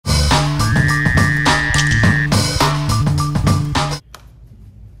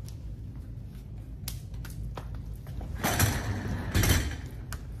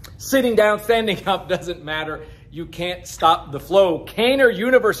sitting down, standing up, doesn't matter. You can't stop the flow. Caner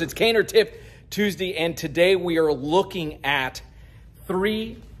Universe, it's Caner Tip Tuesday, and today we are looking at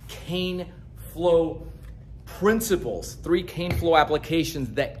 3 CaneFlow principles, 3 CaneFlow applications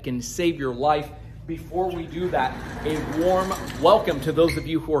that can save your life. Before we do that, a warm welcome to those of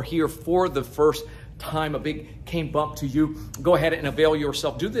you who are here for the first time. A big cane bump to you. Go ahead and avail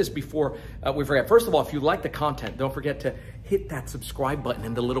yourself. Do this before we forget. First of all, if you like the content, don't forget to hit that subscribe button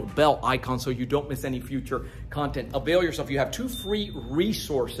and the little bell icon so you don't miss any future content. Avail yourself. You have 2 free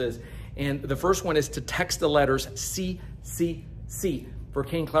resources, and the first one is to text the letters CCC for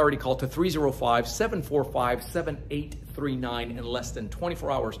Cane Clarity. Call to 305-745-7839 in less than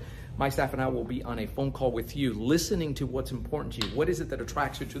 24 hours. My staff and I will be on a phone call with you, listening to what's important to you. What is it that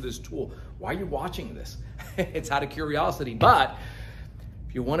attracts you to this tool? Why are you watching this? It's out of curiosity. But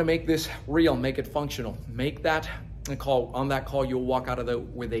if you want to make this real, make it functional, make that call. On that call, you'll walk out of there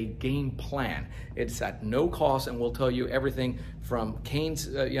with a game plan. It's at no cost, and we'll tell you everything from canes,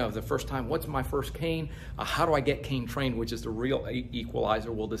 the first time, what's my first cane? How do I get cane trained, which is the real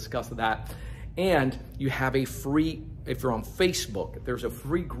equalizer. We'll discuss that. And you have a free, if you're on Facebook, there's a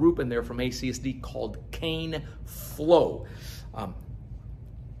free group in there from ACSD called CaneFlow.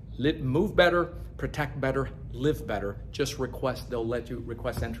 Move better, protect better, live better. Just request, they'll let you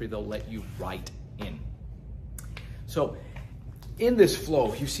request entry, they'll let you write in. So in this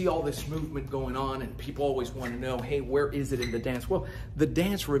flow, you see all this movement going on, and people always want to know, hey, where is it in the dance? Well, the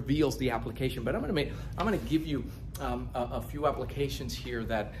dance reveals the application, but I'm going to give you a few applications here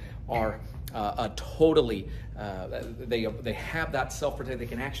that are totally, they have that self-protect. They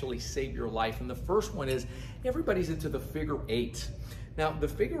can actually save your life. And the first one is, everybody's into the figure 8. Now, the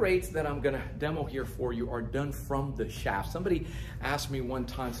figure 8s that I'm going to demo here for you are done from the shaft. Somebody asked me one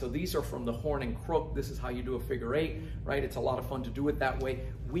time, so these are from the horn and crook. This is how you do a figure 8, right? It's a lot of fun to do it that way.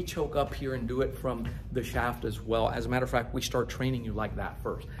 We choke up here and do it from the shaft as well. As a matter of fact, we start training you like that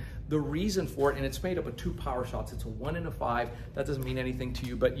first. The reason for it, and it's made up of 2 power shots. It's a 1 and a 5. That doesn't mean anything to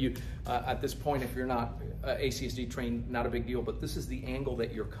you, but you, at this point, if you're not ACSD trained, not a big deal, but this is the angle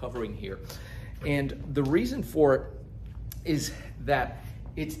that you're covering here. And the reason for it is that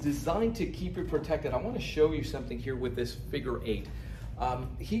it's designed to keep you protected. I want to show you something here with this figure 8.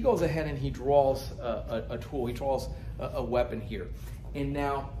 He goes ahead and he draws a tool. He draws a weapon here. And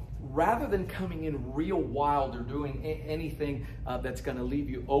now, rather than coming in real wild or doing anything that's going to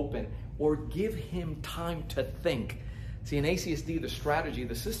leave you open or give him time to think. See, in ACSD, the strategy,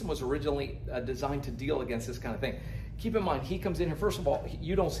 the system was originally designed to deal against this kind of thing. Keep in mind, he comes in here, first of all,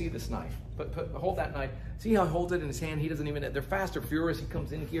 you don't see this knife, but hold that knife. See how he holds it in his hand? He doesn't even, they're fast or furious. He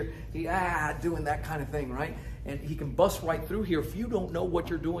comes in here, doing that kind of thing, right? And he can bust right through here if you don't know what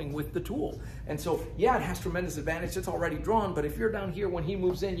you're doing with the tool. And so, yeah, it has tremendous advantage. It's already drawn, but if you're down here, when he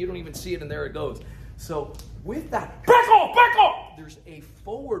moves in, you don't even see it, and there it goes. So with that, back off, back off! There's a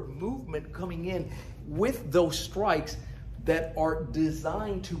forward movement coming in with those strikes that are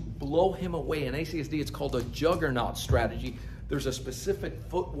designed to blow him away. In ACSD, it's called a juggernaut strategy. There's a specific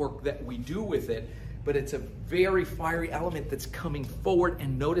footwork that we do with it, but it's a very fiery element that's coming forward.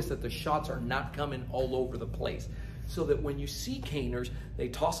 And notice that the shots are not coming all over the place. So that when you see caners, they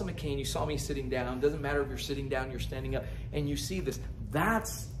toss them a cane. You saw me sitting down. Doesn't matter if you're sitting down, you're standing up, and you see this.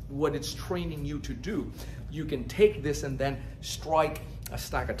 That's what it's training you to do. You can take this and then strike a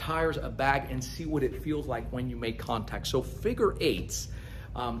stack of tires, a bag, and see what it feels like when you make contact. So figure 8s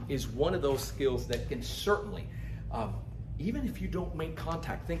is one of those skills that can certainly, even if you don't make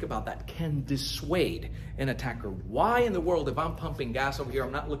contact, think about that, can dissuade an attacker. Why in the world, if I'm pumping gas over here,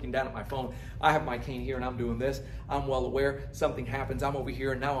 I'm not looking down at my phone, I have my cane here and I'm doing this, I'm well aware, something happens, I'm over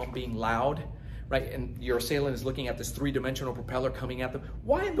here and now I'm being loud, right? And your assailant is looking at this 3-dimensional propeller coming at them.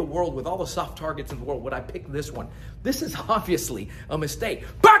 Why in the world, with all the soft targets in the world, would I pick this one? This is obviously a mistake.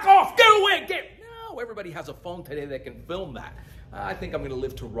 Back off, get away, No, everybody has a phone today that can film that. I think I'm gonna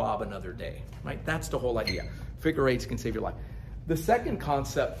live to rob another day, right? That's the whole idea. Figure 8s can save your life. The second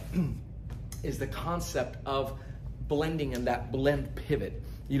concept is the concept of blending and that blend pivot.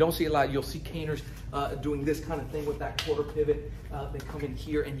 You don't see a lot. You'll see caners doing this kind of thing with that quarter pivot. They come in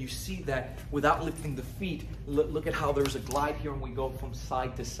here and you see that without lifting the feet. Look at how there's a glide here and we go from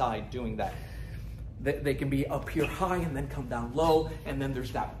side to side doing that. They can be up here high and then come down low, and then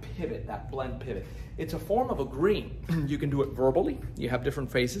there's that pivot, that blend pivot. It's a form of a green. You can do it verbally. You have different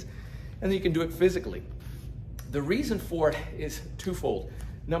phases, and then you can do it physically. The reason for it is twofold.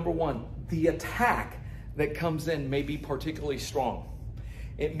 Number one, the attack that comes in may be particularly strong.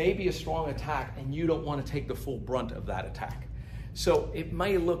 It may be a strong attack and you don't want to take the full brunt of that attack. So it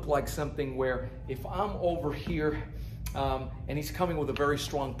may look like something where if I'm over here and he's coming with a very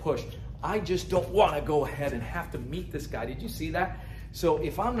strong push. I just don't want to go ahead and have to meet this guy. Did you see that? So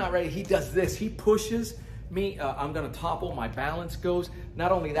if I'm not ready, he does this. He pushes me. I'm going to topple. My balance goes.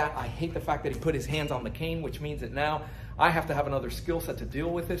 Not only that, I hate the fact that he put his hands on the cane, which means that now I have to have another skill set to deal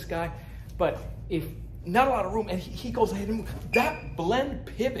with this guy. But if not a lot of room, and he goes ahead and moves. That blend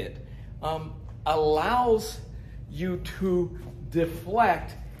pivot allows you to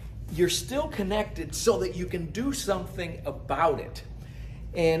deflect. You're still connected so that you can do something about it.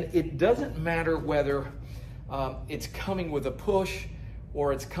 And it doesn't matter whether it's coming with a push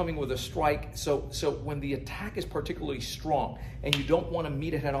or it's coming with a strike. So when the attack is particularly strong and you don't want to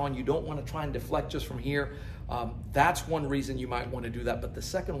meet it head on, you don't want to try and deflect just from here, that's one reason you might want to do that. But the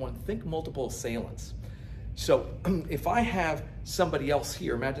second one, think multiple assailants. So if I have somebody else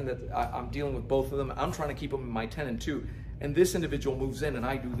here, imagine that I'm dealing with both of them. I'm trying to keep them in my 10 and 2, and this individual moves in and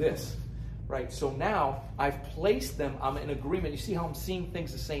I do this, right? So now I've placed them, I'm in agreement. You see how I'm seeing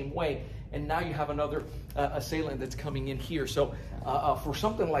things the same way, and now you have another assailant that's coming in here. So for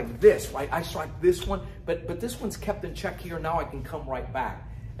something like this, right, I strike this one, but this one's kept in check here. Now I can come right back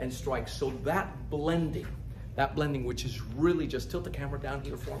and strike. So that blending, which is really just tilt the camera down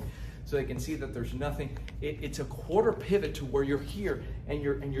here for me, so they can see that there's nothing. It's a quarter pivot to where you're here and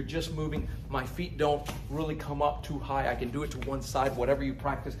you're just moving. My feet don't really come up too high. I can do it to one side. Whatever you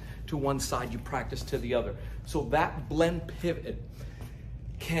practice to one side, you practice to the other. So that blend pivot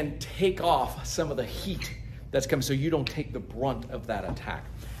can take off some of the heat that's coming, so you don't take the brunt of that attack.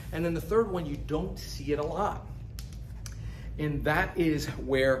 And then the third one, you don't see it a lot. And that is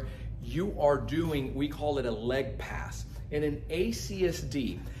where you are doing, we call it a leg pass. In an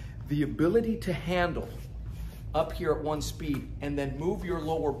ACSD, the ability to handle up here at one speed and then move your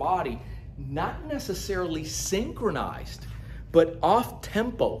lower body, not necessarily synchronized, but off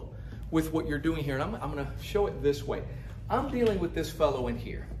tempo with what you're doing here. And I'm gonna show it this way. I'm dealing with this fellow in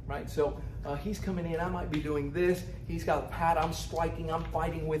here, right? So he's coming in, I might be doing this. He's got a pad, I'm striking, I'm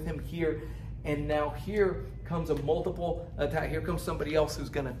fighting with him here. And now here comes a multiple attack. Here comes somebody else who's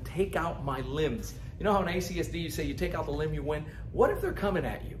gonna take out my limbs. You know how in ACSD you say you take out the limb, you win? What if they're coming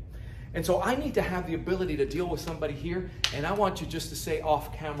at you? And so I need to have the ability to deal with somebody here, and I want you just to say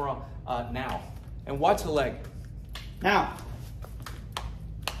off camera, now. And watch the leg. Now.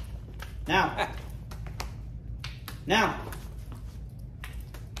 Now. Now.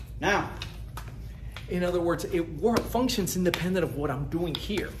 Now. In other words, it functions independent of what I'm doing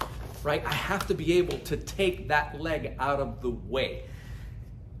here, right? I have to be able to take that leg out of the way.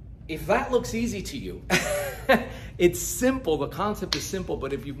 If that looks easy to you, it's simple, the concept is simple,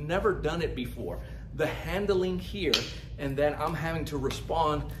 but if you've never done it before, the handling here, and then I'm having to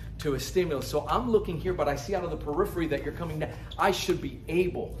respond to a stimulus. So I'm looking here, but I see out of the periphery that you're coming down. I should be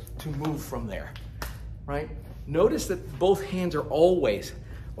able to move from there, right? Notice that both hands are always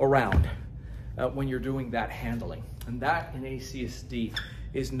around when you're doing that handling. And that in ACSD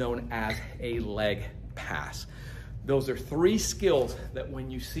is known as a leg pass. Those are 3 skills that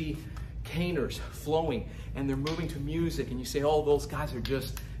when you see caners flowing and they're moving to music and you say, oh, those guys are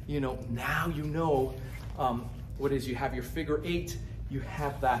just, you know, now you know what is. You have your figure 8, you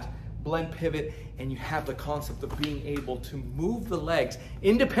have that blend pivot, and you have the concept of being able to move the legs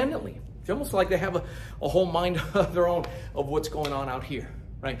independently. It's almost like they have a whole mind of their own of what's going on out here,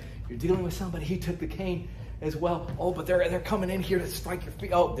 right? You're dealing with somebody, he took the cane as well. Oh, but they're coming in here to strike your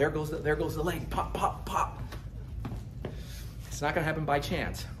feet. Oh, there goes the leg. Pop, pop, pop. It's not going to happen by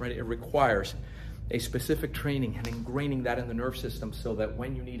chance, right? It requires a specific training and ingraining that in the nerve system so that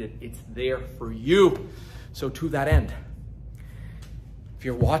when you need it, it's there for you. So to that end, if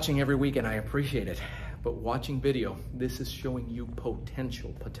you're watching every week, and I appreciate it, but watching video, this is showing you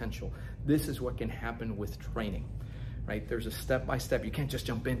potential. This is what can happen with training, right? There's a step-by-step. You can't just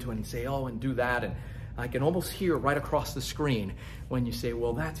jump into it and say, oh, and do that. And I can almost hear right across the screen when you say,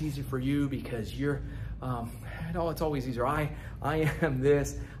 well, that's easy for you because you're, no, it's always easier. I am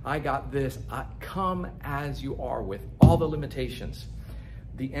this, I got this. Come as you are with all the limitations.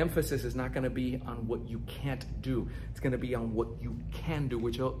 The emphasis is not going to be on what you can't do. It's going to be on what you can do,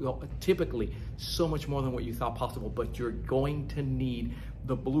 which are typically so much more than what you thought possible, but you're going to need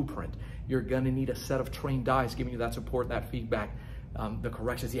the blueprint. You're going to need a set of trained eyes giving you that support, that feedback, the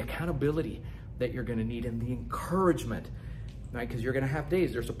corrections, the accountability that you're going to need, and the encouragement, right? Because you're going to have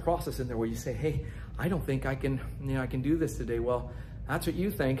days. There's a process in there where you say, hey, I don't think I can, I can do this today. Well, that's what you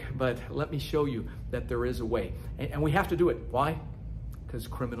think, but let me show you that there is a way. And we have to do it. Why? Because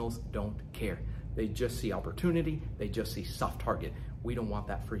criminals don't care. They just see opportunity. They just see soft target. We don't want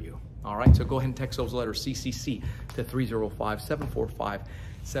that for you. All right, so go ahead and text those letters CCC to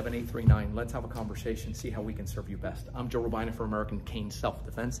 305-745-7839. Let's have a conversation, see how we can serve you best. I'm Joe Robaina for American Cane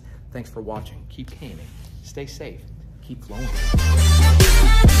Self-Defense. Thanks for watching. Keep caning. Stay safe. Keep flowing.